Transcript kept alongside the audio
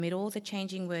Amid all the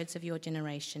changing words of your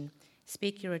generation,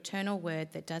 speak your eternal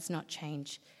word that does not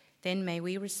change. Then may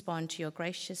we respond to your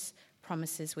gracious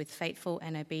promises with faithful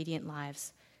and obedient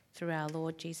lives. Through our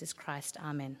Lord Jesus Christ.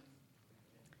 Amen.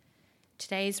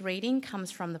 Today's reading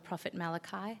comes from the prophet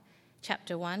Malachi,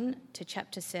 chapter 1 to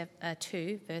chapter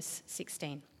 2, verse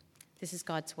 16. This is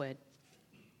God's word.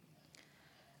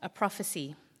 A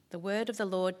prophecy, the word of the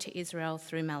Lord to Israel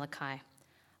through Malachi.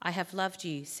 I have loved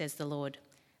you, says the Lord.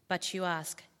 But you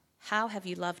ask, how have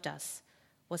you loved us?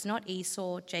 Was not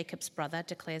Esau Jacob's brother,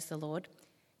 declares the Lord?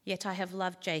 Yet I have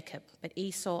loved Jacob, but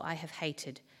Esau I have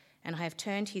hated, and I have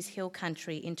turned his hill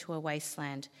country into a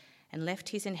wasteland, and left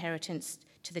his inheritance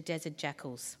to the desert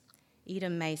jackals.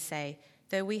 Edom may say,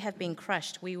 though we have been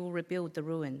crushed, we will rebuild the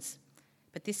ruins.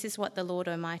 But this is what the Lord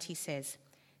Almighty says,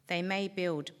 they may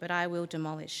build, but I will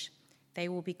demolish. They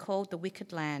will be called the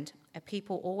wicked land, a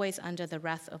people always under the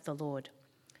wrath of the Lord.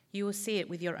 You will see it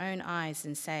with your own eyes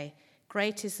and say,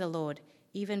 great is the Lord,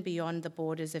 even beyond the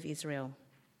borders of Israel.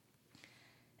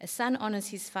 A son honors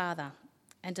his father,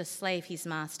 and a slave his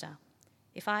master.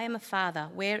 If I am a father,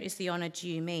 where is the honor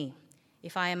due me?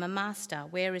 If I am a master,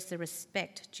 where is the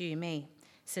respect due me?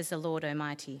 Says the Lord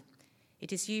Almighty.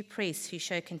 It is you priests who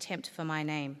show contempt for my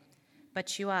name.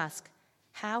 But you ask,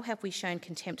 how have we shown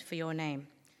contempt for your name?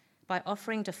 By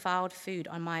offering defiled food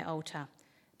on my altar.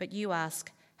 But you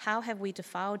ask, how have we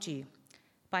defiled you?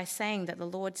 By saying that the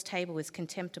Lord's table is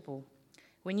contemptible.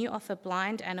 When you offer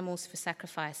blind animals for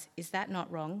sacrifice, is that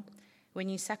not wrong? When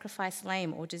you sacrifice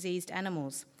lame or diseased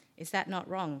animals, is that not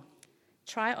wrong?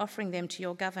 Try offering them to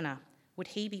your governor. Would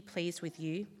he be pleased with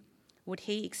you? Would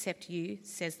he accept you,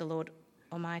 says the Lord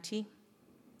Almighty?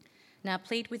 Now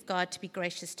plead with God to be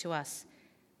gracious to us.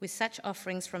 With such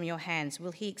offerings from your hands,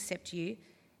 will he accept you,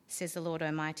 says the Lord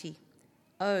Almighty?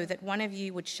 Oh, that one of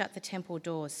you would shut the temple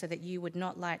doors so that you would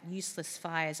not light useless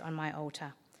fires on my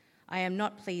altar. I am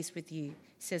not pleased with you,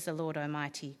 says the Lord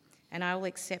Almighty, and I will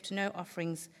accept no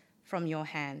offerings from your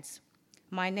hands.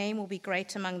 My name will be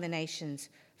great among the nations,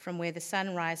 from where the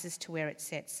sun rises to where it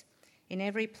sets. In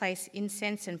every place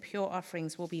incense and pure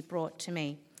offerings will be brought to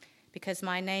me, because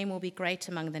my name will be great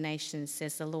among the nations,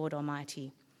 says the Lord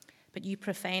Almighty. But you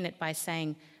profane it by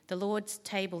saying, the Lord's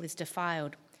table is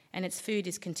defiled, and its food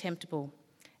is contemptible.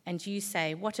 And you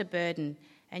say, what a burden,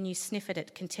 and you sniff at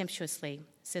it contemptuously,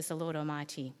 says the Lord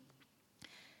Almighty.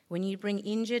 When you bring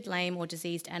injured, lame, or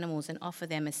diseased animals and offer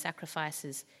them as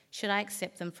sacrifices, should I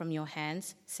accept them from your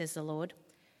hands, says the Lord?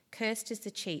 Cursed is the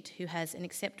cheat who has an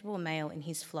acceptable male in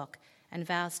his flock and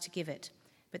vows to give it,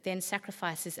 but then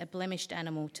sacrifices a blemished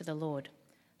animal to the Lord.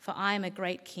 For I am a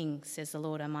great king, says the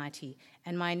Lord Almighty,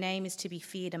 and my name is to be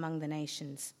feared among the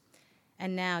nations.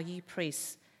 And now, you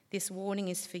priests, this warning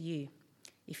is for you.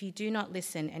 If you do not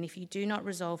listen, and if you do not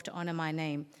resolve to honor my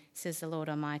name, says the Lord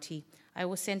Almighty, I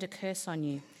will send a curse on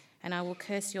you, and I will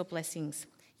curse your blessings.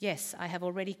 Yes, I have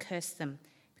already cursed them,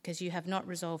 because you have not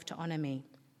resolved to honor me.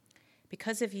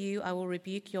 Because of you, I will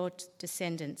rebuke your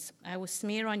descendants. I will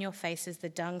smear on your faces the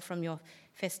dung from your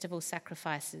festival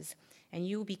sacrifices, and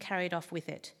you will be carried off with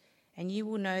it. And you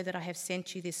will know that I have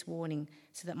sent you this warning,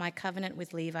 so that my covenant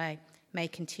with Levi may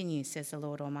continue, says the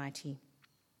Lord Almighty.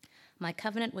 My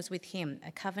covenant was with him,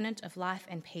 a covenant of life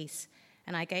and peace,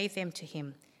 and I gave them to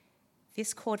him.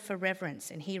 This called for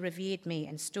reverence, and he revered me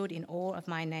and stood in awe of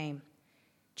my name.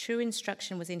 True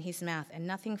instruction was in his mouth, and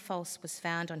nothing false was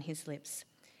found on his lips.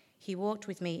 He walked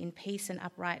with me in peace and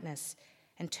uprightness,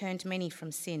 and turned many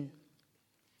from sin.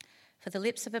 For the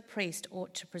lips of a priest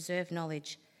ought to preserve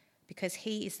knowledge, because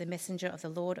he is the messenger of the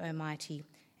Lord Almighty,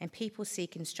 and people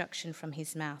seek instruction from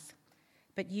his mouth.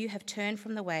 But you have turned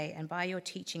from the way, and by your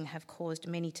teaching have caused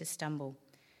many to stumble.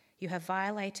 You have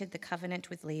violated the covenant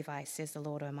with Levi, says the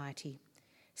Lord Almighty.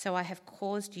 So I have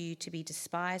caused you to be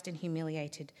despised and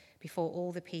humiliated before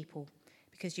all the people,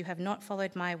 because you have not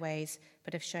followed my ways,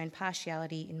 but have shown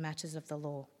partiality in matters of the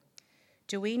law.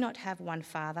 Do we not have one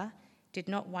Father? Did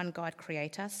not one God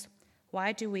create us?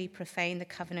 Why do we profane the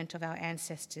covenant of our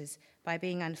ancestors by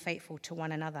being unfaithful to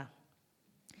one another?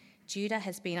 Judah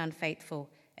has been unfaithful.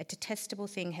 A detestable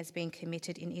thing has been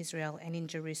committed in Israel and in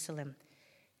Jerusalem.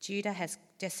 Judah has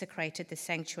desecrated the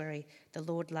sanctuary the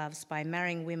Lord loves by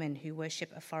marrying women who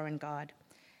worship a foreign god.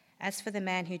 As for the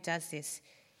man who does this,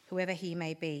 whoever he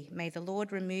may be, may the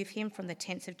Lord remove him from the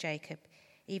tents of Jacob,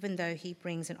 even though he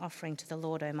brings an offering to the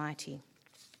Lord Almighty.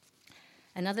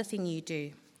 Another thing you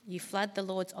do, you flood the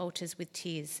Lord's altars with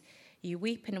tears. You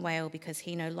weep and wail because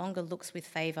he no longer looks with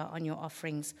favour on your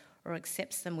offerings or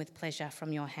accepts them with pleasure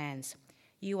from your hands.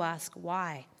 You ask,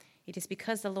 why? It is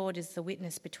because the Lord is the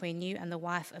witness between you and the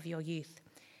wife of your youth.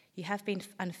 You have been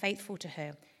unfaithful to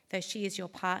her, though she is your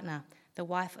partner, the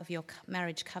wife of your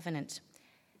marriage covenant.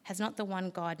 Has not the one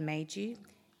God made you?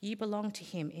 You belong to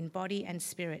him in body and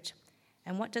spirit.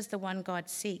 And what does the one God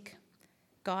seek?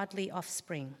 Godly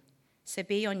offspring. So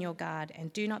be on your guard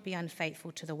and do not be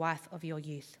unfaithful to the wife of your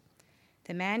youth.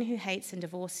 The man who hates and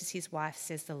divorces his wife,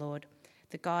 says the Lord,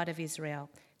 the God of Israel,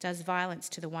 does violence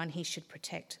to the one he should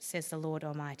protect, says the Lord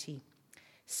Almighty.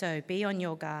 So be on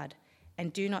your guard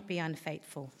and do not be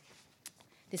unfaithful.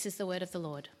 This is the word of the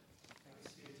Lord.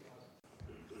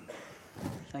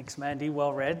 Thanks, Mandy.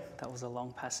 Well read. That was a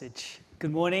long passage.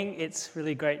 Good morning. It's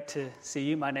really great to see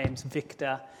you. My name's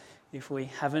Victor, if we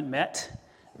haven't met.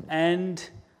 And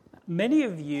many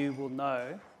of you will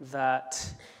know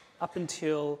that up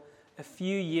until a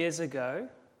few years ago,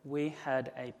 we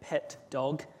had a pet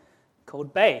dog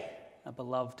called Bay, a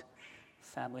beloved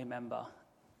family member,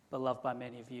 beloved by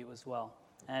many of you as well.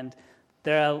 And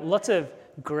there are lots of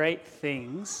great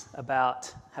things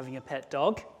about having a pet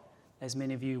dog, as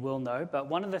many of you will know, but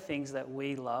one of the things that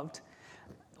we loved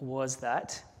was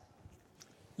that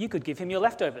you could give him your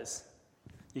leftovers.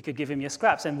 You could give him your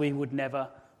scraps, and we would never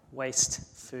waste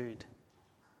food.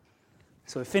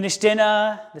 So we finished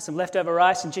dinner, there's some leftover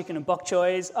rice and chicken and bok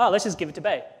choys. Oh, let's just give it to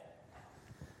Bay.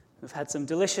 We've had some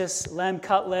delicious lamb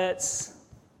cutlets,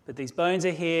 but these bones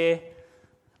are here,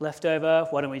 leftover.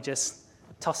 Why don't we just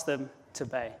toss them to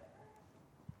Bay?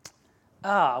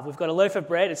 We've got a loaf of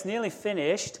bread, it's nearly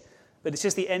finished, but it's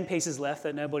just the end pieces left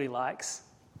that nobody likes.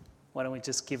 Why don't we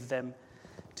just give them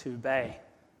to Bay?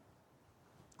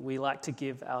 We like to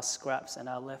give our scraps and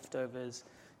our leftovers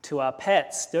to our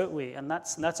pets, don't we? And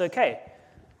that's okay.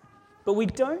 But we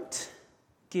don't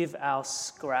give our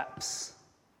scraps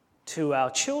to our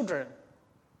children,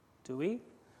 do we?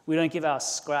 We don't give our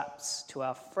scraps to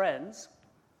our friends.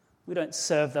 We don't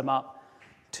serve them up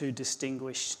to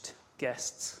distinguished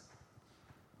guests.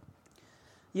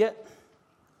 Yet,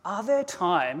 are there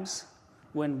times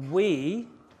when we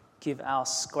give our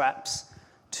scraps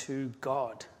to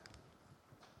God?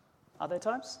 Are there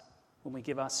times when we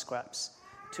give our scraps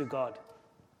to God?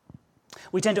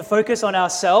 We tend to focus on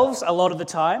ourselves a lot of the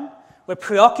time. We're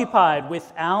preoccupied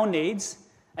with our needs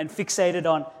and fixated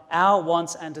on our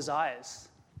wants and desires.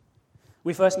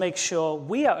 We first make sure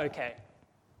we are okay.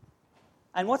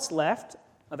 And what's left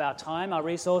of our time, our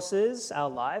resources, our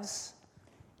lives?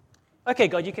 Okay,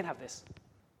 God, you can have this.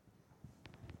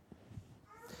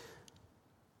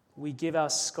 We give our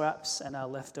scraps and our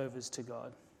leftovers to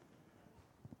God.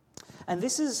 And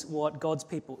this is what God's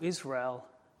people Israel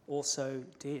also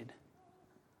did.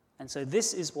 And so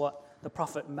this is what the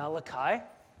prophet Malachi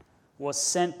was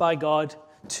sent by God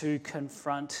to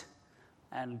confront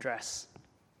and address.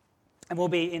 And we'll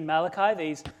be in Malachi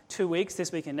these 2 weeks,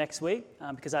 this week and next week,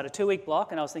 because I had a 2-week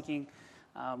block and I was thinking,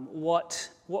 what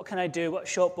can I do? What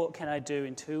short book can I do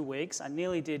in 2 weeks? I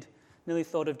nearly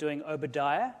thought of doing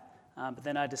Obadiah, but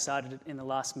then I decided in the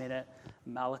last minute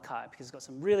Malachi, because it's got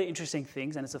some really interesting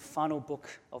things and it's a final book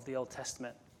of the Old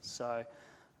Testament. So,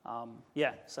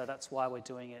 so that's why we're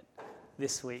doing it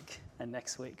this week and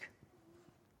next week.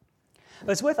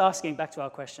 But it's worth asking, back to our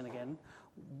question again,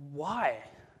 why?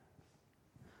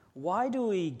 Why do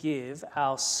we give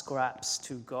our scraps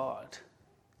to God?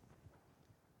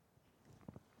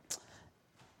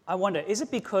 I wonder, is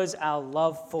it because our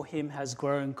love for him has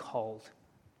grown cold?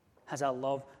 Has our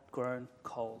love grown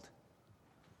cold?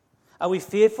 Are we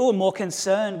fearful and more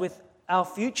concerned with our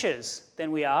futures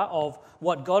than we are of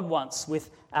what God wants with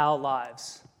our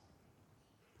lives?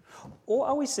 Or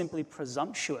are we simply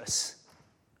presumptuous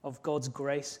of God's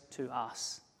grace to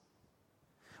us?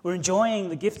 We're enjoying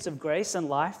the gifts of grace and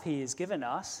life he has given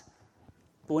us,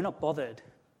 but we're not bothered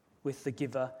with the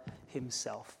giver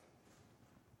himself.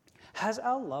 Has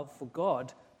our love for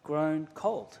God grown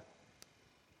cold?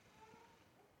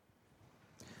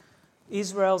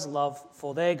 Israel's love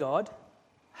for their God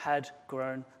had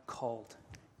grown cold.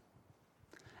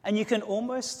 And you can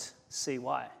almost see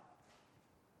why.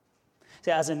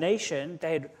 So as a nation,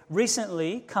 they had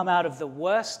recently come out of the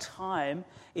worst time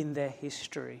in their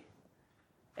history,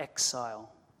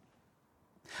 exile.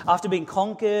 After being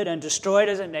conquered and destroyed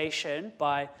as a nation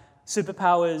by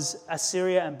superpowers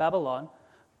Assyria and Babylon,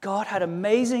 God had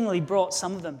amazingly brought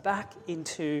some of them back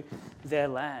into their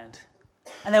land.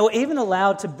 And they were even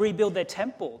allowed to rebuild their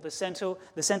temple, the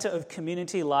center of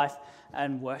community life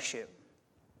and worship.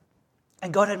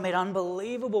 And God had made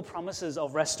unbelievable promises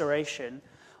of restoration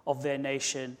of their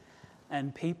nation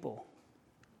and people.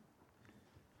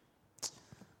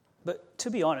 But to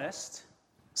be honest,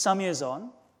 some years on,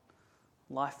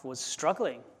 life was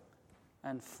struggling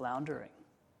and floundering.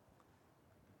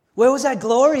 Where was that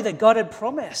glory that God had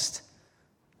promised?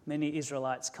 Many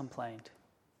Israelites complained.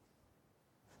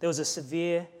 There was a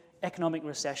severe economic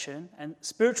recession, and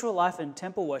spiritual life and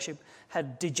temple worship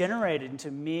had degenerated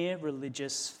into mere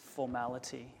religious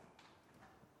formality.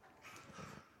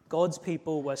 God's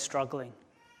people were struggling.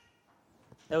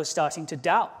 They were starting to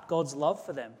doubt God's love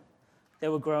for them. They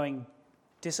were growing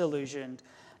disillusioned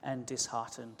and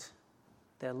disheartened.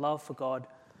 Their love for God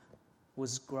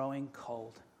was growing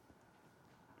cold.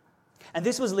 And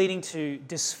this was leading to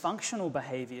dysfunctional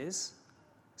behaviors,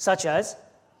 such as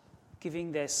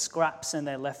giving their scraps and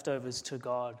their leftovers to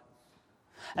God.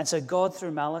 And so God,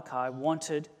 through Malachi,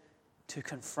 wanted to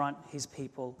confront his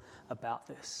people about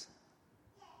this.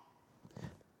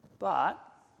 But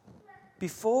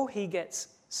before he gets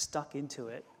stuck into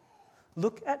it,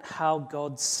 look at how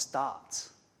God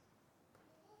starts.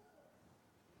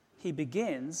 He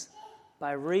begins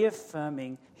by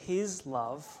reaffirming his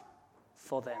love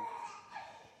for them.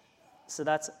 So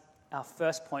that's our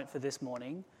first point for this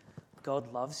morning.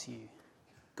 God loves you.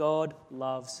 God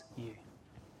loves you.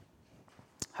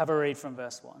 Have a read from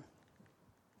verse 1.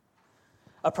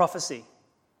 A prophecy.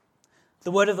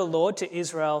 The word of the Lord to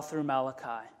Israel through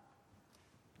Malachi.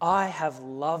 I have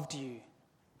loved you,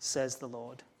 says the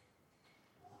Lord.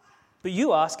 But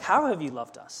you ask, how have you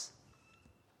loved us?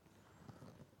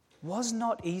 Was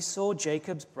not Esau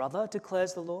Jacob's brother,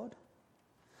 declares the Lord?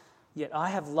 Yet I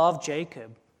have loved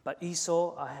Jacob, but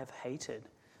Esau I have hated,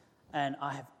 and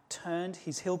I have turned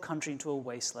his hill country into a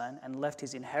wasteland and left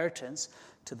his inheritance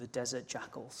to the desert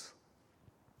jackals.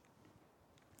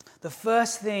 The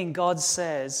first thing God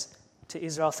says to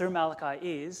Israel through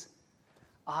Malachi is,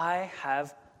 I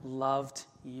have loved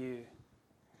you.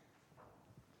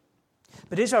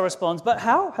 But Israel responds, but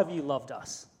how have you loved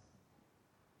us?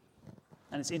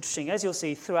 And it's interesting, as you'll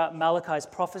see throughout Malachi's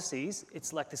prophecies,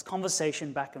 it's like this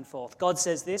conversation back and forth. God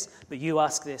says this, but you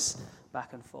ask this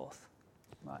back and forth.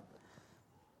 Right?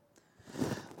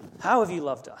 How have you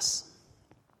loved us?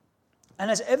 And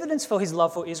as evidence for his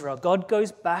love for Israel, God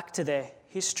goes back to their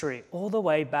history, all the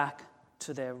way back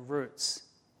to their roots,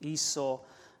 Esau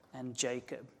and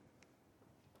Jacob.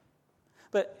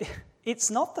 But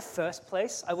it's not the first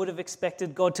place I would have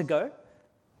expected God to go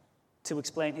to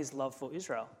explain his love for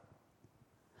Israel.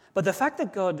 But the fact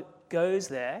that God goes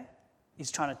there is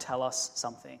trying to tell us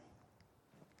something.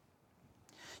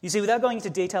 You see, without going into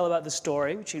detail about the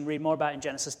story, which you can read more about in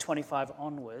Genesis 25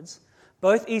 onwards,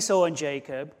 both Esau and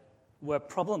Jacob were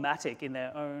problematic in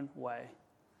their own way.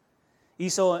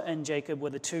 Esau and Jacob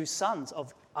were the two sons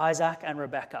of Isaac and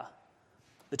Rebekah,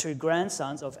 the two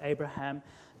grandsons of Abraham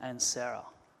and Sarah.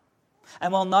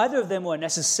 And while neither of them were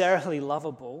necessarily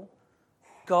lovable,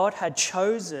 God had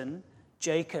chosen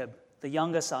Jacob, the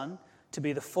younger son, to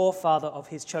be the forefather of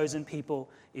his chosen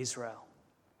people, Israel.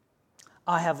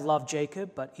 I have loved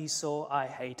Jacob, but Esau I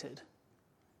hated.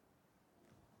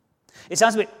 It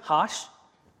sounds a bit harsh,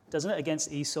 doesn't it,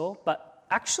 against Esau? But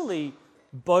actually,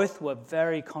 both were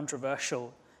very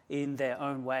controversial in their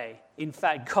own way. In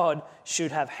fact, God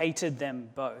should have hated them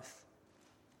both.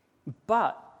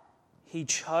 But he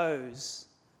chose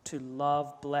to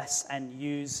love, bless, and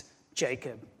use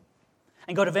Jacob.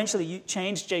 And God eventually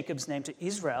changed Jacob's name to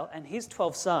Israel, and his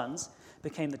 12 sons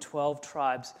became the 12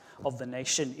 tribes of the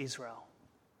nation Israel.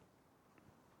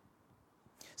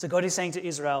 So God is saying to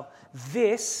Israel,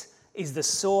 this is the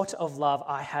sort of love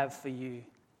I have for you.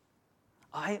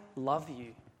 I love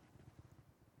you.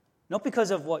 Not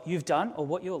because of what you've done or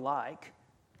what you're like.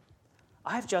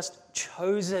 I've just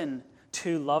chosen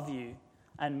to love you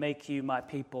and make you my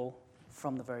people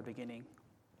from the very beginning.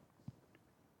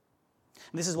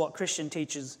 And this is what Christian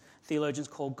teachers, theologians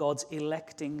call God's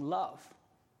electing love.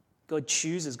 God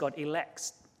chooses, God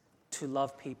elects to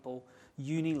love people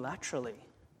unilaterally.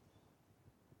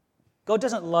 God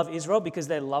doesn't love Israel because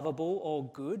they're lovable or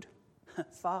good.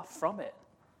 Far from it.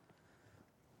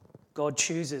 God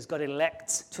chooses, God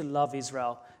elects to love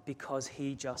Israel because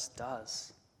he just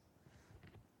does.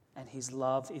 And his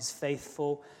love is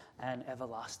faithful and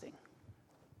everlasting.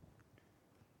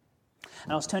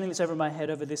 And I was turning this over in my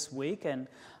head over this week, and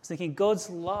I was thinking God's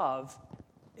love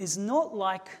is not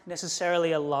like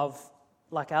necessarily a love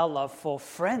like our love for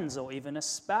friends or even a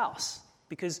spouse,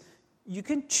 because you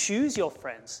can choose your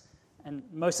friends, and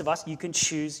most of us, you can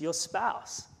choose your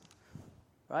spouse,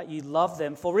 right? You love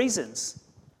them for reasons,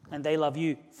 and they love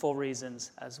you for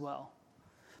reasons as well.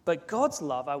 But God's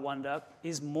love, I wonder,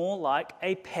 is more like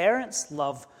a parent's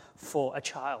love for a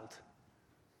child,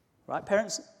 right?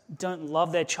 Parents don't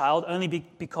love their child only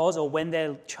because or when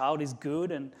their child is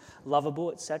good and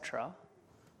lovable, etc.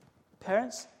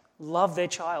 Parents love their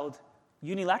child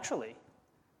unilaterally,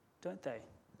 don't they?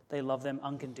 They love them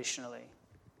unconditionally.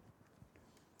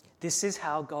 This is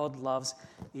how God loves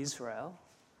Israel.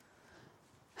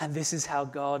 And this is how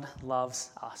God loves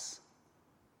us.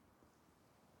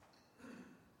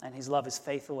 And his love is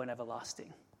faithful and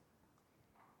everlasting,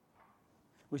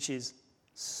 which is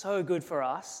so good for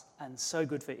us and so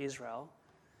good for Israel,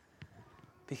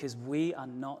 because we are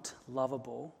not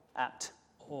lovable at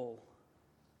all.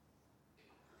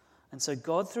 And so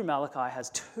God, through Malachi,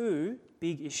 has two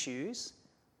big issues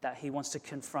that he wants to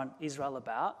confront Israel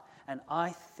about, and I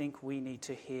think we need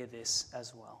to hear this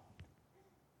as well.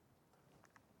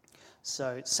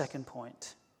 So, second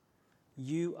point,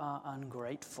 you are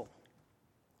ungrateful.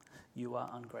 You are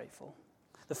ungrateful.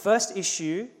 The first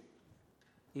issue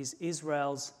is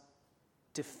Israel's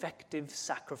defective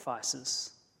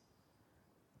sacrifices.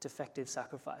 Defective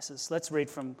sacrifices. Let's read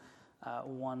from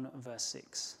 1 verse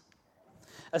 6.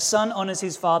 A son honors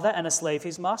his father and a slave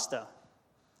his master.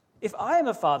 If I am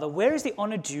a father, where is the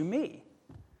honor due me?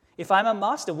 If I am a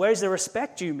master, where is the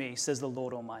respect due me, says the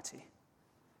Lord Almighty.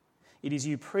 It is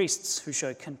you priests who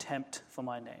show contempt for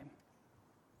my name.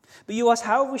 But you ask,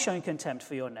 how have we shown contempt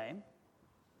for your name?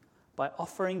 By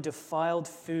offering defiled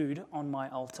food on my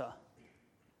altar.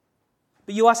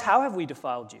 But you ask, how have we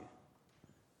defiled you?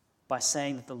 By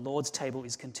saying that the Lord's table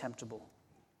is contemptible.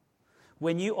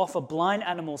 When you offer blind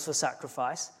animals for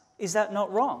sacrifice, is that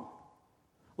not wrong?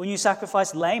 When you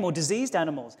sacrifice lame or diseased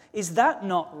animals, is that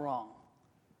not wrong?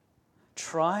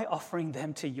 Try offering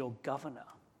them to your governor.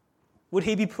 Would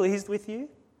he be pleased with you?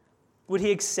 Would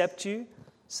he accept you,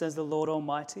 says the Lord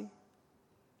Almighty?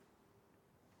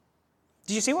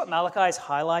 Did you see what Malachi is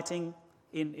highlighting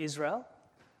in Israel?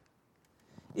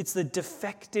 It's the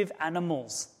defective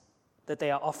animals that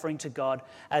they are offering to God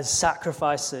as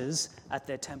sacrifices at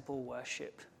their temple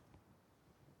worship.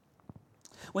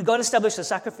 When God established a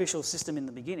sacrificial system in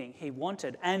the beginning, he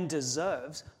wanted and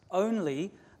deserves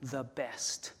only the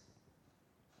best.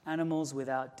 Animals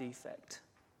without defect.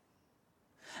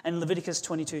 And Leviticus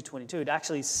 22:22, it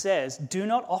actually says, do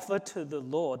not offer to the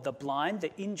Lord the blind,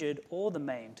 the injured, or the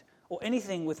maimed, or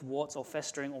anything with warts or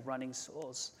festering or running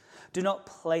sores. Do not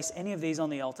place any of these on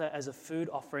the altar as a food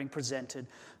offering presented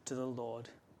to the Lord.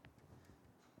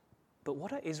 But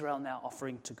what are Israel now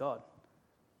offering to God?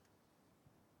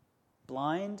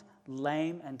 Blind,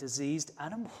 lame, and diseased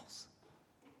animals.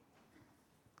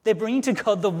 They're bringing to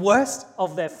God the worst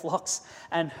of their flocks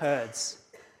and herds.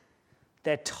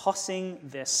 They're tossing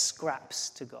their scraps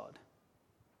to God.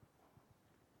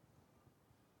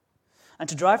 And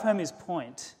to drive home his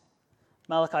point,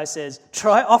 Malachi says,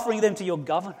 try offering them to your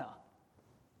governor.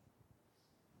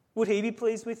 Would he be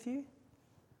pleased with you?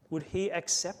 Would he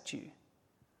accept you?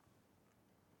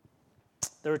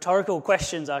 The rhetorical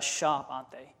questions are sharp,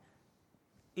 aren't they?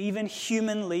 Even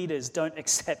human leaders don't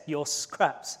accept your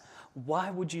scraps.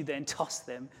 Why would you then toss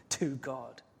them to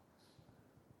God?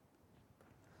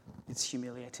 It's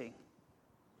humiliating.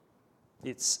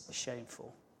 It's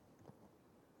shameful.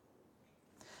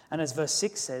 And as verse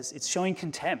 6 says, it's showing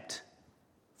contempt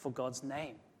for God's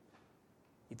name.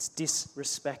 It's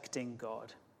disrespecting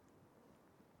God.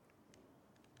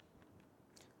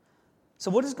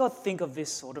 So what does God think of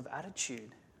this sort of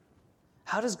attitude?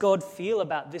 How does God feel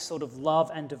about this sort of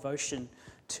love and devotion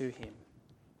to him?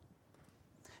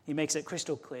 He makes it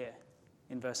crystal clear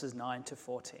in verses 9 to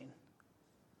 14.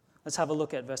 Let's have a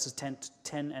look at verses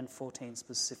 10 and 14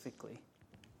 specifically.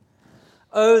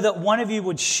 Oh, that one of you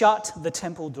would shut the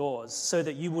temple doors so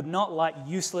that you would not light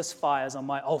useless fires on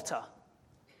my altar.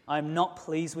 I am not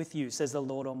pleased with you, says the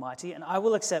Lord Almighty, and I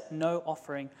will accept no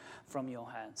offering from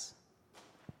your hands.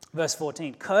 Verse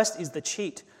 14, cursed is the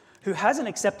cheat who has an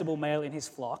acceptable male in his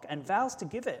flock and vows to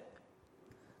give it,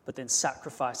 but then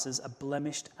sacrifices a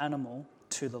blemished animal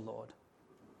to the Lord.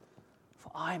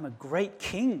 For I am a great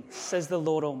king, says the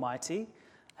Lord Almighty,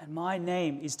 and my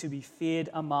name is to be feared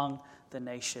among the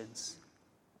nations.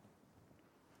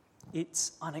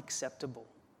 It's unacceptable.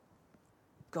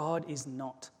 God is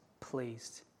not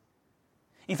pleased.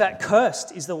 In fact,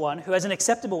 cursed is the one who has an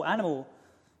acceptable animal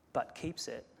but keeps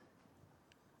it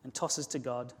and tosses to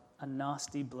God a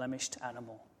nasty, blemished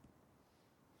animal.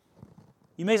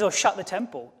 You may as well shut the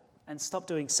temple and stop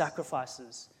doing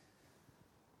sacrifices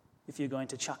if you're going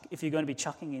to be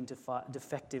chucking into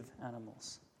defective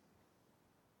animals.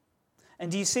 And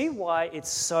do you see why it's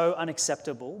so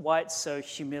unacceptable, why it's so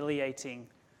humiliating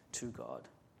to God?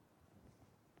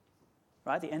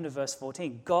 Right, the end of verse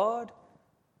 14. God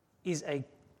is a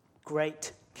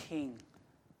great king,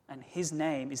 and his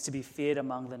name is to be feared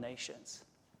among the nations.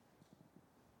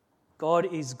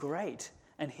 God is great,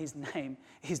 and his name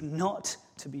is not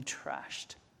to be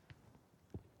trashed.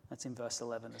 That's in verse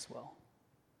 11 as well.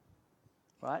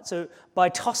 Right? So by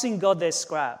tossing God their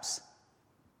scraps,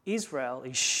 Israel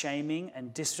is shaming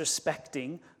and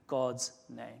disrespecting God's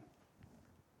name.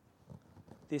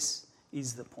 This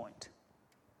is the point.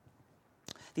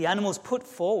 The animals put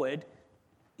forward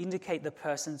indicate the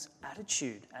person's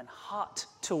attitude and heart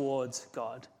towards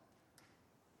God.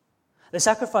 The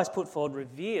sacrifice put forward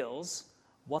reveals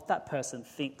what that person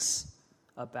thinks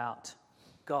about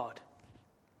God.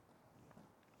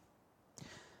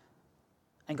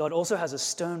 And God also has a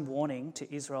stern warning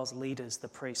to Israel's leaders, the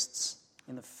priests,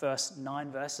 in the first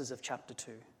 9 verses of chapter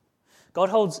 2. God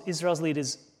holds Israel's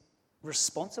leaders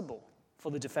responsible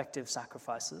for the defective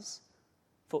sacrifices,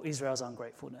 for Israel's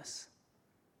ungratefulness.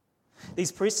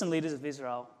 These priests and leaders of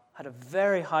Israel had a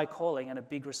very high calling and a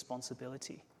big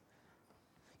responsibility.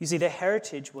 You see, their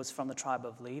heritage was from the tribe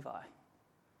of Levi.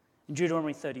 In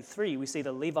Deuteronomy 33, we see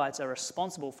the Levites are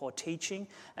responsible for teaching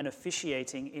and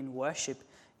officiating in worship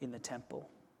in the temple.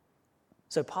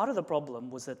 So part of the problem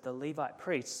was that the Levite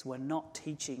priests were not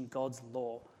teaching God's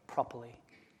law properly.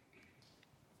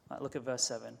 Right, look at verse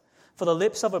 7. For the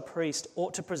lips of a priest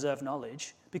ought to preserve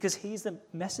knowledge, because he's the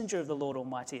messenger of the Lord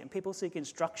Almighty, and people seek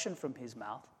instruction from his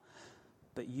mouth.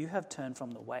 But you have turned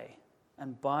from the way,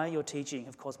 and by your teaching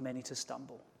have caused many to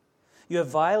stumble. You have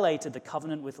violated the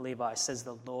covenant with Levi, says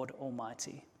the Lord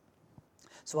Almighty.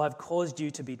 So I've caused you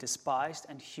to be despised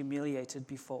and humiliated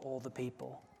before all the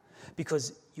people,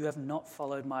 because you have not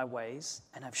followed my ways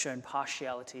and have shown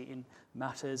partiality in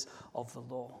matters of the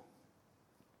law.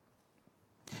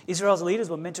 Israel's leaders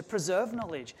were meant to preserve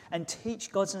knowledge and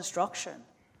teach God's instruction.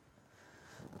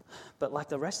 But like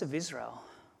the rest of Israel,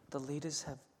 the leaders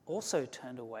have also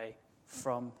turned away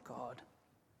from God.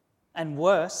 And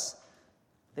worse,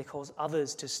 they cause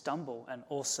others to stumble and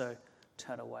also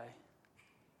turn away.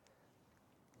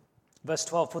 Verse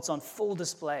 12 puts on full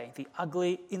display the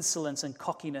ugly insolence and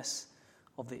cockiness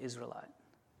of the Israelite.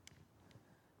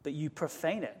 But you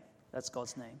profane it, that's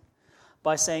God's name,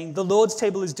 by saying, the Lord's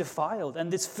table is defiled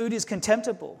and this food is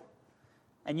contemptible.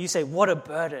 And you say, what a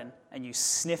burden, and you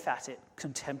sniff at it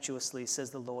contemptuously, says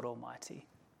the Lord Almighty.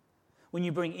 When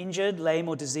you bring injured, lame,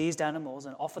 or diseased animals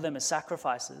and offer them as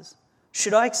sacrifices,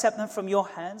 should I accept them from your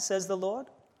hand, says the Lord?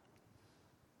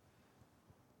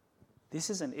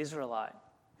 This is an Israelite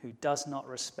who does not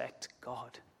respect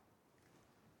God.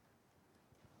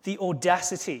 The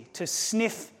audacity to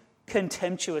sniff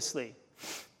contemptuously.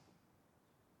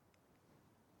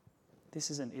 This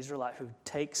is an Israelite who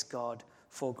takes God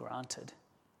for granted.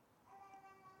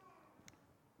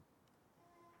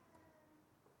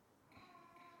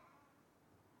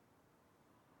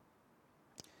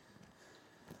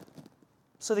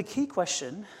 So the key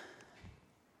question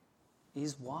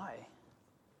is why?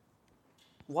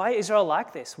 Why is Israel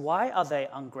like this? Why are they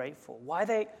ungrateful? Why are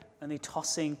they only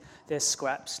tossing their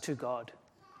scraps to God?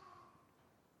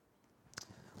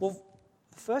 Well,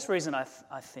 the first reason I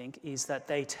think is that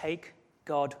they take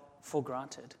God for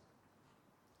granted.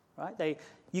 Right?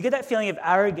 You get that feeling of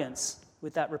arrogance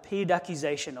with that repeated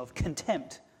accusation of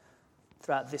contempt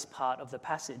throughout this part of the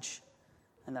passage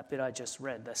and that bit I just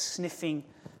read, the sniffing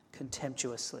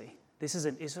contemptuously. This is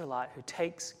an Israelite who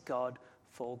takes God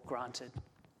for granted.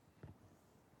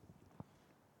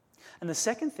 And the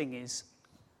second thing is,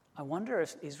 I wonder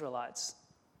if Israelites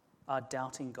are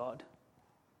doubting God.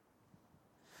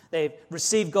 They've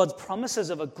received God's promises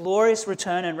of a glorious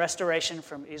return and restoration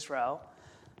from Israel,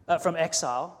 from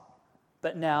exile,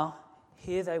 but now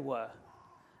here they were,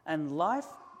 and life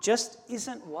just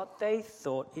isn't what they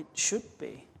thought it should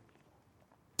be.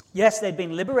 Yes, they'd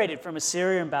been liberated from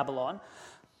Assyria and Babylon,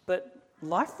 but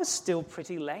life was still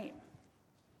pretty lame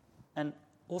and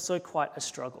also quite a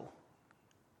struggle.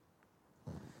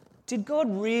 Did God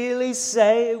really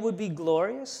say it would be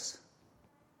glorious?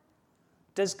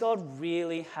 Does God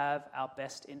really have our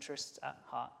best interests at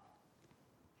heart?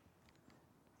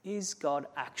 Is God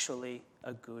actually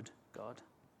a good God?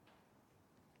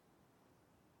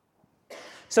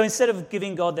 So instead of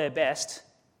giving God their best,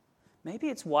 maybe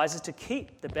it's wiser to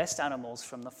keep the best animals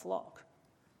from the flock,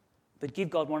 but give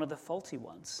God one of the faulty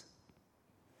ones.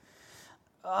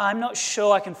 I'm not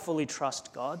sure I can fully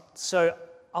trust God, so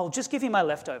I'll just give him my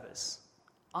leftovers.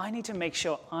 I need to make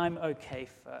sure I'm okay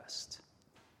first.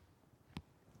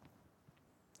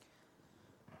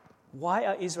 Why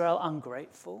are Israel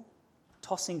ungrateful,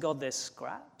 tossing God their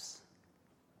scraps?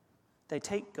 They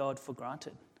take God for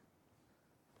granted,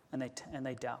 and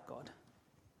they doubt God.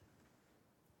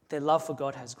 Their love for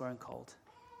God has grown cold.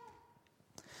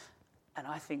 And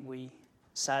I think we,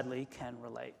 sadly, can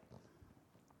relate.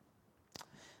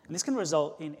 And this can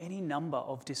result in any number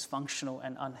of dysfunctional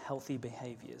and unhealthy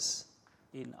behaviors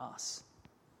in us.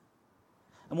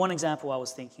 And one example I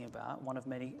was thinking about, one of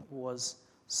many, was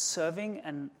serving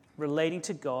and relating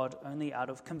to God only out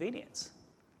of convenience.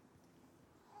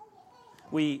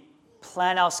 We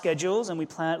plan our schedules and we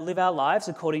live our lives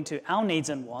according to our needs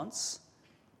and wants,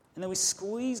 and then we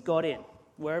squeeze God in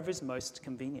wherever is most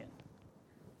convenient.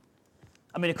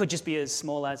 I mean, it could just be as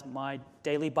small as my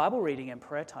daily Bible reading and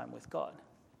prayer time with God.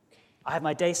 I have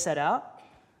my day set out,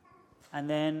 and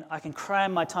then I can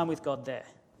cram my time with God there,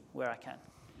 where I can.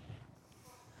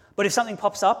 But if something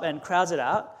pops up and crowds it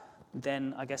out,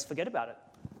 then I guess forget about it.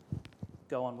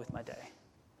 Go on with my day.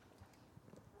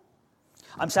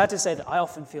 I'm sad to say that I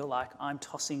often feel like I'm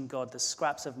tossing God the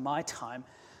scraps of my time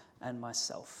and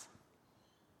myself.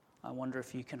 I wonder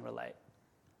if you can relate.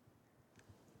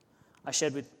 I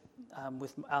shared with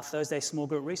our Thursday small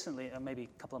group recently, or maybe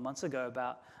a couple of months ago,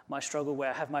 about my struggle where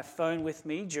I have my phone with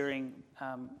me during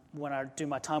when I do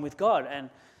my time with God. And,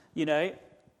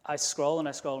 I scroll and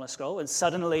I scroll and I scroll, and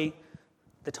suddenly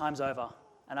the time's over.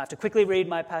 And I have to quickly read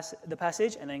the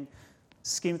passage and then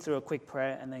skim through a quick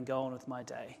prayer and then go on with my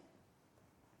day.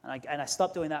 And I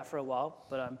stopped doing that for a while,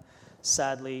 but I'm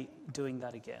sadly doing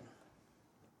that again.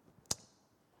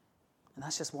 And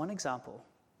that's just one example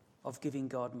of giving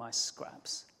God my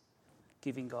scraps,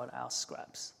 giving God our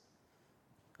scraps.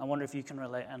 I wonder if you can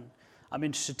relate, and I'm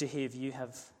interested to hear if you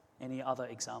have any other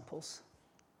examples.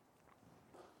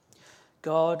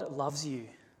 God loves you,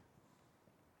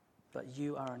 but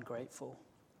you are ungrateful,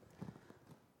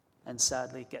 and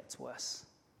sadly it gets worse.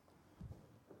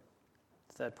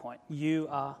 Third point, you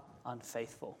are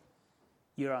unfaithful.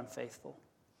 You're unfaithful.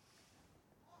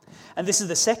 And this is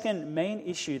the second main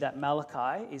issue that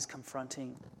Malachi is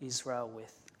confronting Israel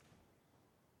with.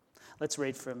 Let's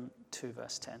read from 2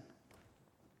 verse 10.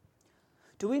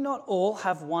 Do we not all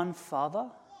have one Father?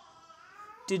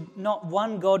 Did not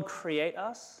one God create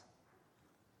us?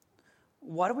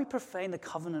 Why do we profane the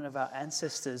covenant of our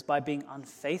ancestors by being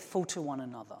unfaithful to one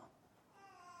another?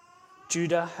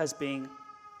 Judah has been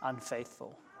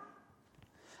unfaithful.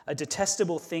 A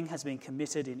detestable thing has been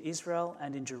committed in Israel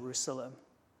and in Jerusalem.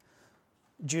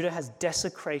 Judah has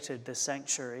desecrated the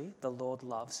sanctuary the Lord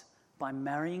loves by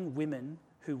marrying women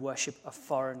who worship a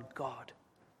foreign god.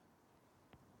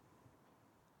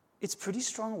 It's pretty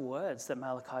strong words that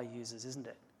Malachi uses, isn't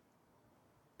it?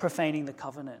 Profaning the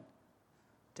covenant,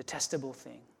 detestable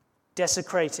thing,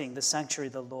 desecrating the sanctuary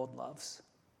the Lord loves.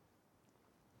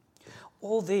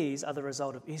 All these are the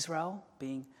result of Israel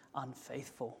being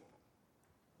unfaithful.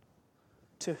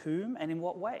 To whom and in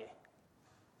what way?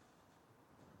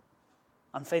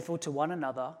 Unfaithful to one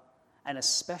another, and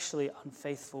especially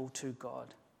unfaithful to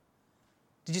God.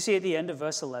 Did you see at the end of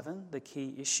verse 11 the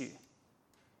key issue?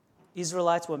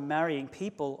 Israelites were marrying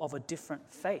people of a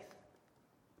different faith,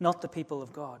 not the people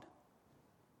of God.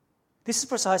 This is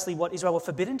precisely what Israel were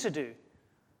forbidden to do,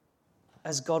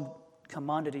 as God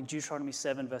commanded in Deuteronomy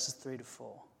 7, verses 3 to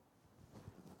 4.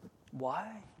 Why?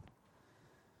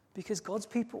 Because God's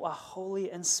people are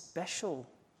holy and special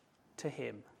to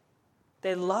him.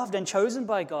 They're loved and chosen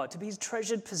by God to be his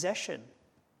treasured possession.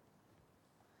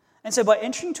 And so by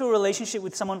entering into a relationship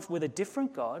with someone with a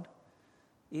different God,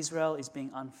 Israel is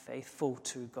being unfaithful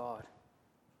to God.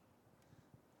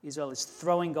 Israel is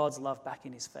throwing God's love back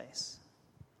in his face.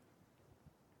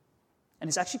 And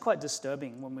it's actually quite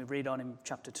disturbing when we read on in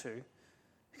chapter 2,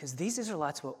 because these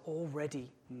Israelites were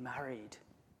already married.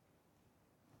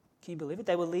 Can you believe it?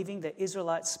 They were leaving their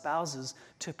Israelite spouses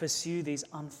to pursue these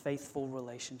unfaithful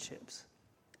relationships.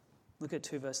 Look at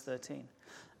 2 verse 13.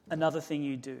 Another thing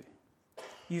you do.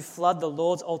 You flood the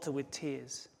Lord's altar with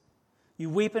tears. You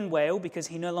weep and wail because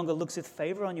he no longer looks with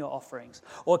favor on your offerings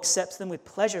or accepts them with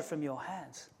pleasure from your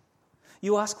hands.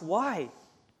 You ask why?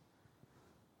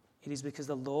 It is because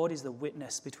the Lord is the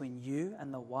witness between you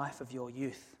and the wife of your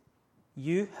youth.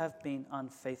 You have been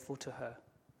unfaithful to her,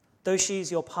 though she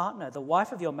is your partner, the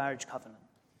wife of your marriage covenant.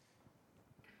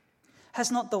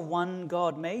 Has not the one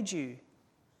God made you?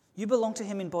 You belong to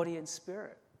him in body and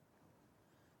spirit.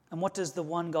 And what does the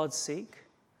one God seek?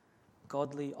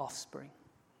 Godly offspring.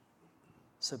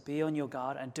 So be on your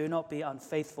guard and do not be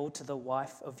unfaithful to the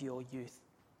wife of your youth.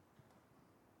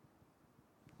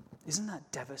 Isn't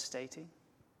that devastating?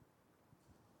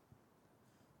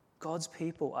 God's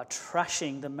people are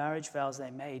trashing the marriage vows they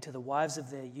made to the wives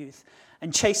of their youth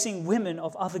and chasing women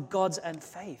of other gods and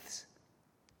faiths.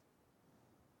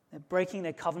 They're breaking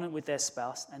their covenant with their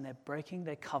spouse and they're breaking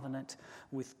their covenant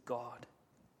with God.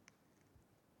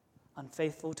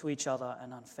 Unfaithful to each other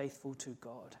and unfaithful to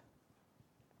God.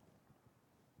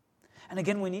 And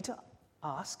again, we need to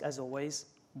ask, as always,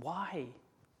 why?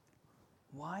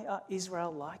 Why are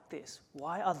Israel like this?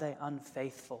 Why are they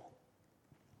unfaithful?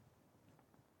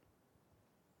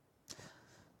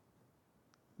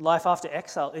 Life after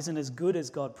exile isn't as good as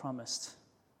God promised.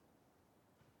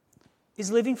 Is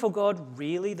living for God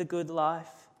really the good life?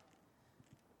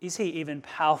 Is he even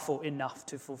powerful enough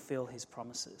to fulfill his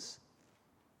promises?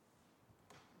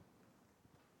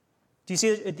 Do you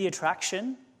see the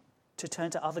attraction to turn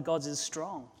to other gods is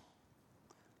strong?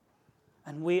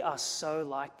 And we are so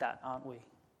like that, aren't we?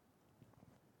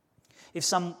 If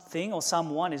something or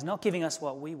someone is not giving us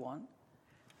what we want,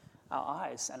 our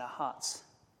eyes and our hearts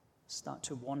start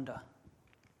to wander.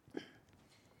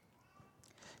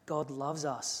 God loves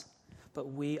us,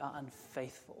 but we are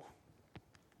unfaithful.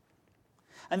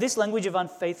 And this language of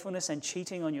unfaithfulness and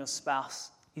cheating on your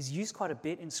spouse is used quite a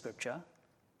bit in Scripture.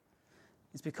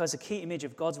 It's because a key image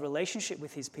of God's relationship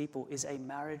with his people is a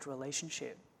marriage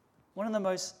relationship. One of the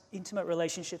most intimate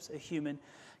relationships a human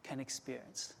can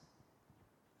experience.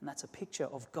 And that's a picture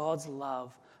of God's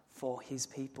love for his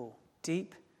people,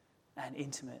 deep and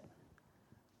intimate.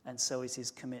 And so is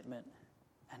his commitment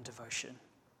and devotion.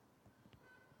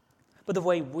 But the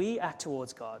way we act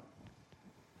towards God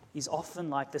is often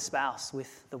like the spouse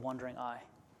with the wandering eye.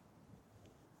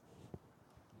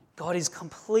 God is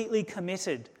completely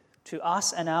committed to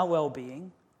us and our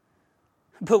well-being,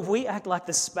 but we act like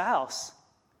the spouse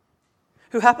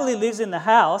who happily lives in the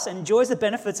house and enjoys the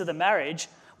benefits of the marriage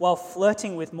while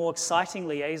flirting with more exciting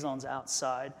liaisons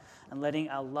outside and letting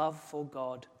our love for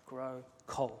God grow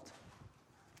cold.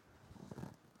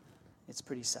 It's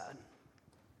pretty sad.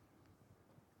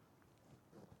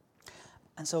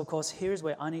 And so, of course, here is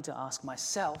where I need to ask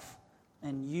myself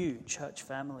and you, church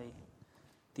family,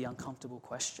 the uncomfortable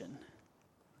question.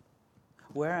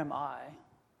 Where am I,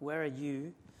 where are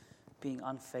you being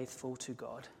unfaithful to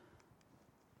God?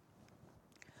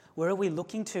 Where are we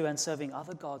looking to and serving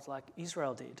other gods like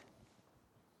Israel did?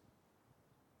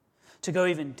 To go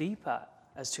even deeper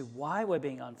as to why we're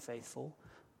being unfaithful,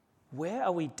 where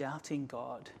are we doubting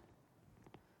God?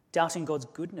 Doubting God's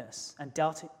goodness and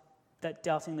doubting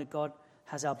that God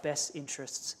has our best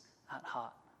interests at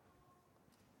heart.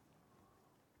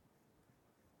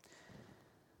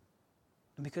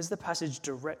 And because the passage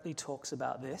directly talks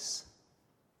about this,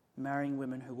 marrying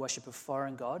women who worship a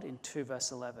foreign god in 2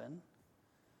 verse 11,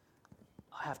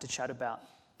 I have to chat about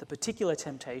the particular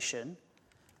temptation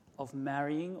of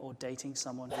marrying or dating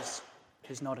someone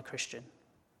who's not a Christian.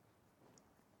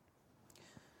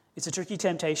 It's a tricky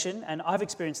temptation, and I've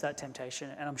experienced that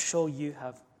temptation, and I'm sure you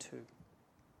have too.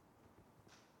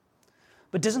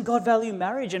 But doesn't God value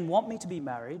marriage and want me to be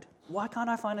married? Why can't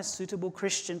I find a suitable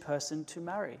Christian person to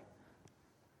marry?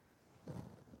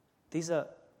 These are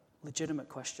legitimate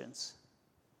questions.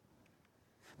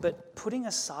 But putting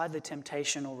aside the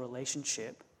temptation or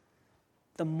relationship,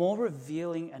 the more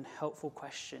revealing and helpful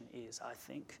question is, I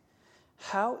think,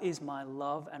 how is my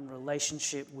love and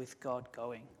relationship with God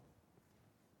going?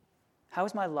 How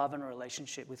is my love and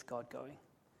relationship with God going?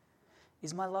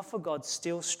 Is my love for God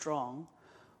still strong,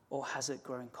 or has it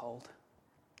grown cold?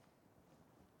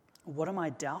 What am I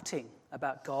doubting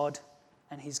about God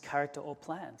and his character or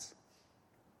plans?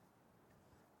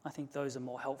 I think those are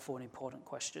more helpful and important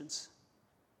questions.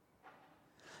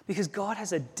 Because God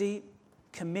has a deep,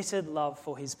 committed love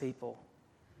for his people.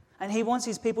 And he wants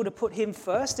his people to put him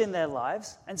first in their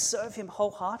lives and serve him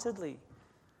wholeheartedly.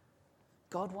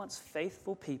 God wants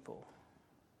faithful people.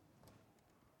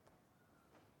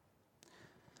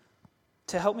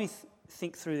 To help me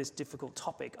think through this difficult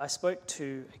topic, I spoke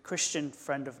to a Christian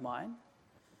friend of mine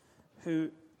who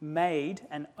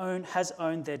has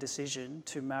owned their decision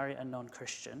to marry a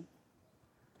non-Christian.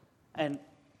 And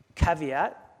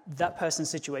caveat, that person's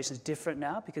situation is different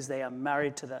now because they are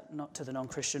married to the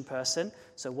non-Christian person.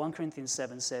 So 1 Corinthians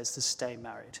 7 says to stay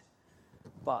married.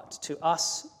 But to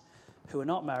us who are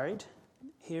not married,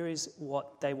 here is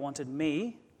what they wanted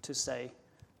me to say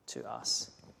to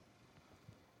us.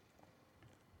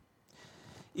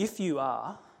 If you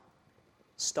are,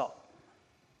 stop.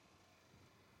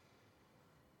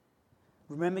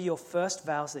 Remember your first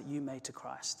vows that you made to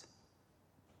Christ.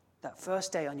 That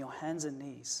first day on your hands and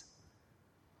knees.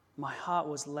 My heart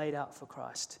was laid out for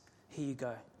Christ. Here you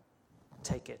go.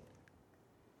 Take it.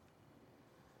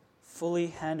 Fully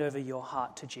hand over your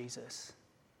heart to Jesus.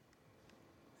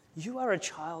 You are a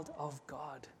child of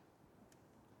God.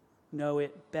 Know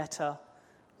it better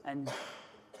and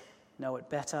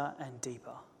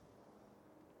deeper.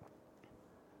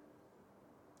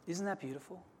 Isn't that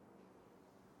beautiful?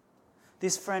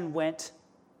 This friend went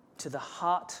to the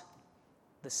heart,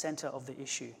 the center of the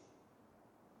issue,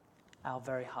 our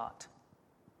very heart.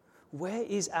 Where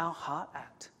is our heart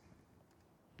at?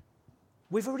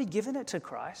 We've already given it to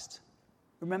Christ.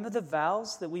 Remember the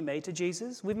vows that we made to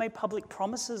Jesus? We've made public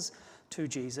promises to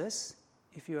Jesus,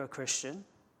 if you're a Christian.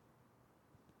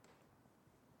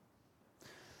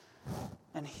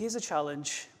 And here's a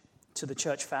challenge to the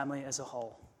church family as a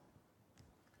whole.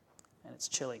 And it's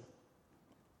chilling.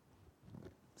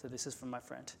 So this is from my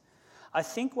friend. I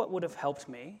think what would have helped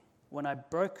me when I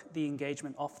broke the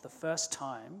engagement off the first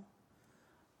time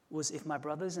was if my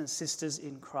brothers and sisters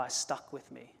in Christ stuck with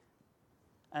me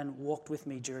and walked with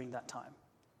me during that time.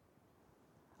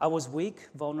 I was weak,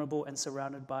 vulnerable, and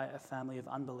surrounded by a family of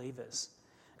unbelievers,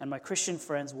 and my Christian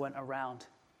friends weren't around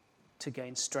to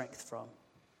gain strength from.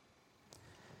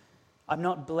 I'm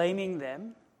not blaming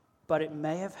them, but it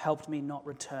may have helped me not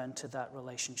return to that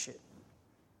relationship.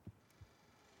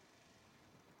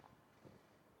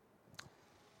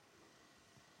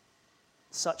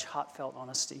 Such heartfelt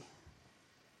honesty,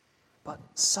 but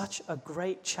such a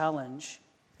great challenge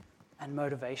and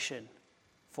motivation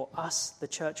for us, the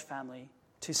church family,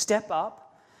 to step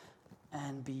up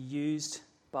and be used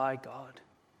by God.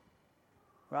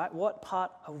 Right? What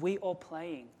part are we all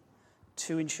playing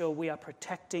to ensure we are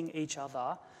protecting each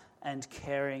other and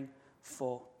caring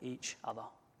for each other?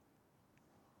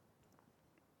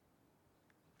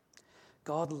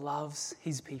 God loves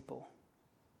his people.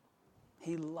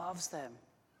 He loves them.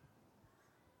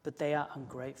 But they are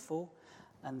ungrateful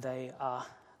and they are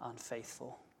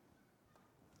unfaithful.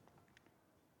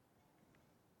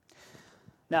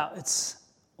 Now, it's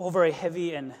all very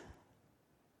heavy and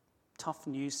tough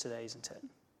news today, isn't it?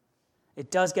 It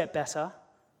does get better,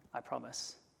 I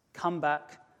promise. Come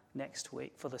back next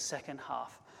week for the second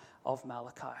half of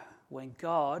Malachi, when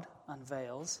God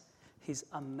unveils his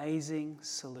amazing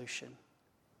solution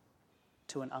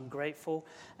to an ungrateful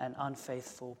and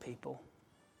unfaithful people.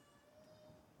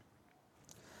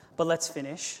 But let's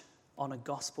finish on a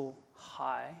gospel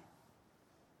high,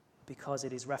 because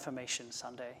it is Reformation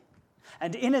Sunday.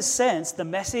 And in a sense, the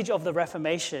message of the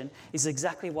Reformation is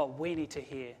exactly what we need to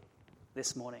hear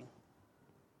this morning.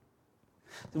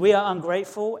 We are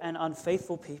ungrateful and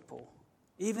unfaithful people.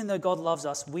 Even though God loves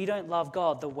us, we don't love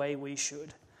God the way we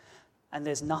should. And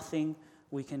there's nothing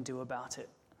we can do about it.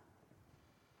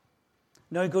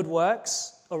 No good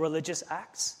works or religious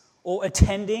acts or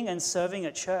attending and serving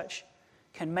at church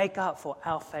can make up for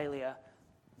our failure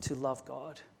to love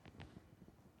God.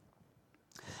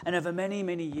 And over many,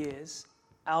 many years,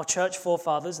 our church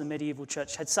forefathers, the medieval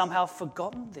church, had somehow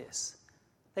forgotten this.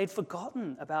 They'd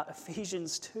forgotten about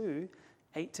Ephesians 2,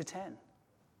 8-10.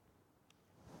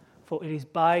 For it is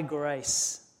by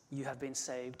grace you have been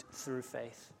saved through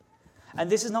faith. And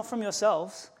this is not from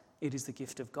yourselves, it is the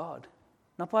gift of God,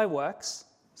 not by works,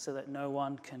 so that no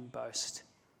one can boast.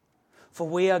 For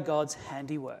we are God's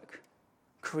handiwork,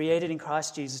 created in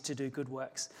Christ Jesus to do good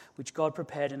works, which God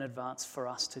prepared in advance for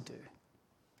us to do.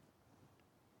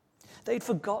 They'd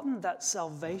forgotten that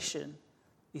salvation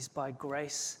is by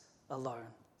grace alone,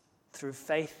 through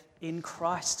faith in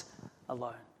Christ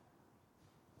alone.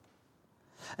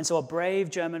 And so a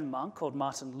brave German monk called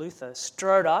Martin Luther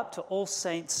strode up to All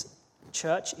Saints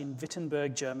Church in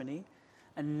Wittenberg, Germany,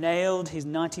 and nailed his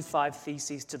 95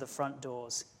 Theses to the front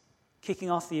doors,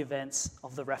 kicking off the events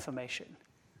of the Reformation.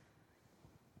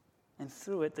 And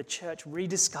through it, the church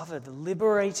rediscovered the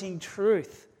liberating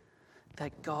truth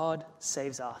that God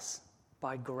saves us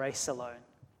by grace alone,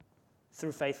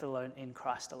 through faith alone, in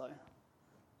Christ alone.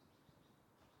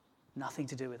 Nothing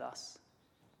to do with us.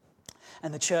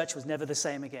 And the church was never the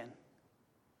same again.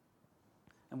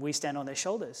 And we stand on their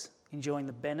shoulders, enjoying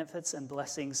the benefits and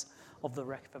blessings of the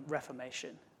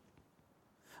Reformation.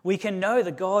 We can know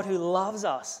the God who loves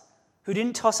us, who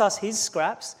didn't toss us his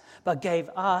scraps, but gave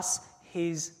us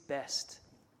his best,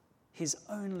 his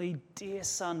only dear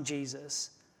son,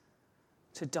 Jesus,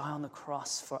 to die on the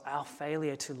cross for our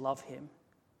failure to love him.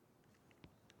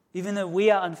 Even though we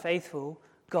are unfaithful,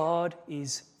 God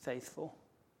is faithful.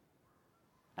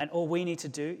 And all we need to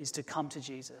do is to come to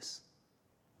Jesus,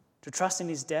 to trust in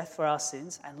his death for our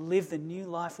sins and live the new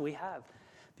life we have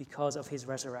because of his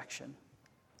resurrection.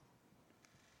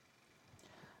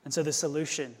 And so the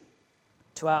solution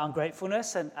to our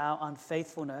ungratefulness and our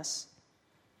unfaithfulness,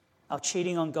 our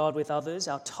cheating on God with others,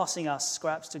 our tossing our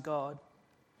scraps to God,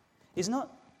 is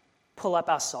not pull up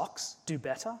our socks, do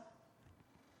better.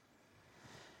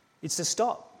 It's to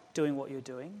stop doing what you're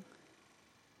doing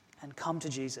and come to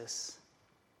Jesus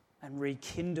and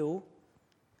rekindle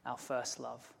our first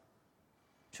love,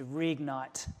 to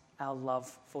reignite our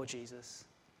love for Jesus.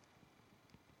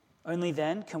 Only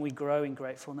then can we grow in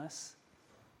gratefulness.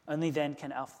 Only then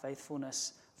can our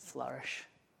faithfulness flourish.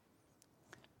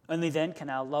 Only then can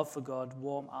our love for God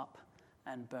warm up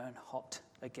and burn hot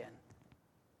again.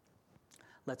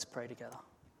 Let's pray together.